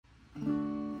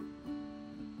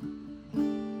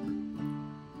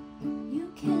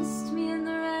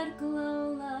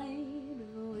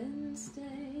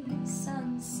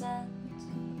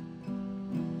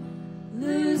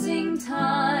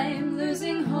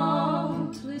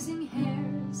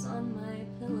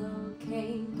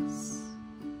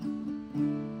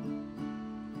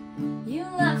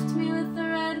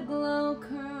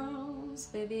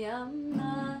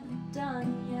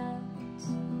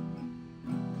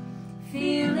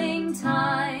wasting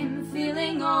time,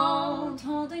 feeling old,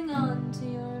 holding on to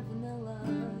your vanilla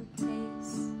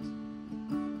taste.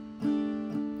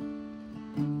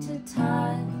 To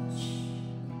touch,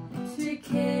 to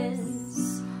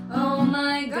kiss, oh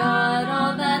my God,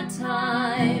 all that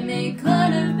time, it could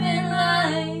have been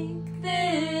like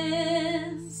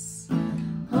this.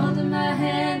 Holding my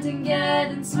hand and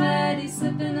getting sweaty,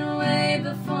 slipping away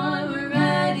before we're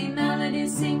ready.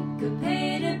 Melodies,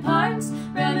 syncopated parts,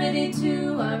 remedy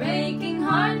to our aching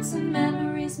hearts, and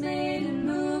memories made in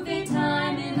movie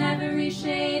time, in every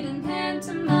shade and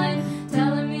pantomime,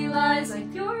 telling me lies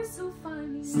like you're so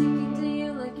funny, sticking to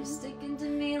you like you're sticking to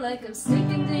me, like I'm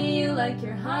sticking to you, like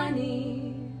you're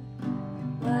honey,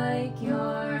 like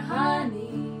you're honey.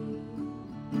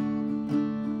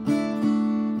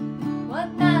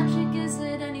 What magic is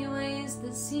it anyways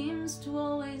that seems to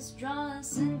always draw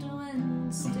us into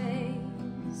and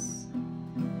stays?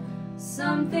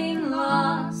 Something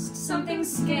lost, something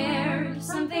scared,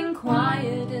 something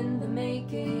quiet in the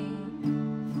making.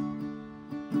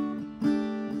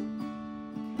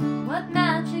 What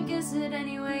magic is it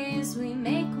anyways we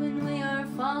make when we are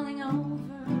falling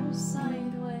over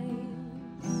sideways?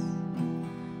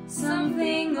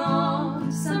 Something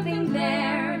old, something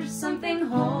there, something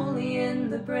holy in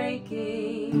the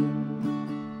breaking.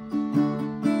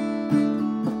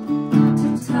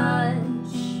 To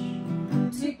touch,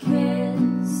 to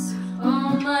kiss,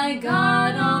 oh my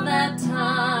God, all that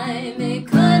time, it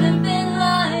could have been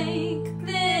like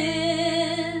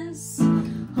this.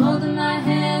 Holding my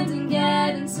hand and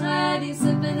getting sweaty,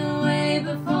 slipping away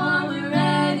before we're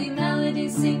ready.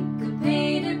 Melodies,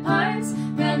 syncopated parts,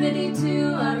 remedy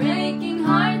to our aching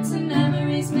hearts, and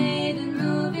memories made in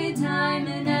movie time,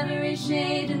 in every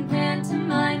shade and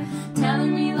pantomime,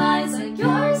 telling me lies like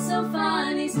you're so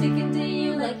funny, sticking to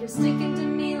you like you're sticking to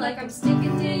me, like I'm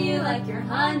sticking to you, like you're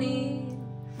honey,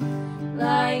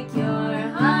 like you're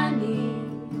honey,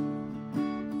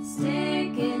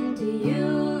 sticking to you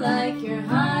like you're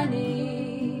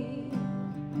honey,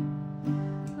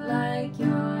 like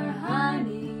you're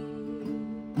honey.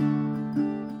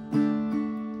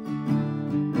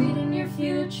 Reading your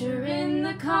future in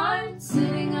the cards,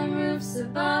 sitting on roofs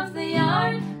above the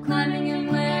yard, climbing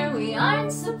in where we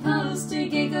aren't supposed to,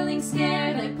 giggling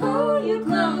scared, I pull you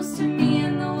close to me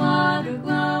in the water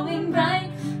glowing bright,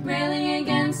 railing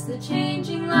against the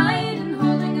changing light, and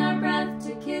holding our breath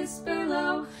to kiss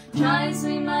below. Try as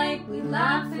we might, we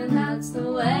laugh, and that's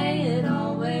the way it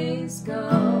always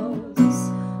goes.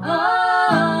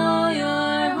 Oh,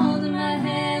 you're holding my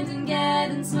hand and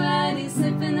getting sweaty,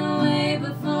 slipping away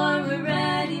before we're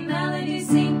ready. Melodies,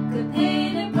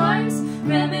 syncopated parts,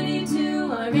 remedy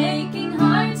to our aching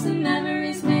hearts, and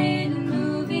memories made in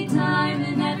movie time,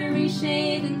 in every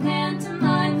shade and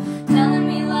pantomime, telling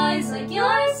me lies like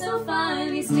you're so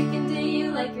funny, sticking to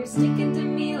you like you're sticking to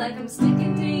me, like I'm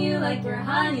sticking to you, like you're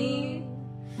honey,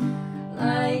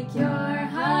 like you're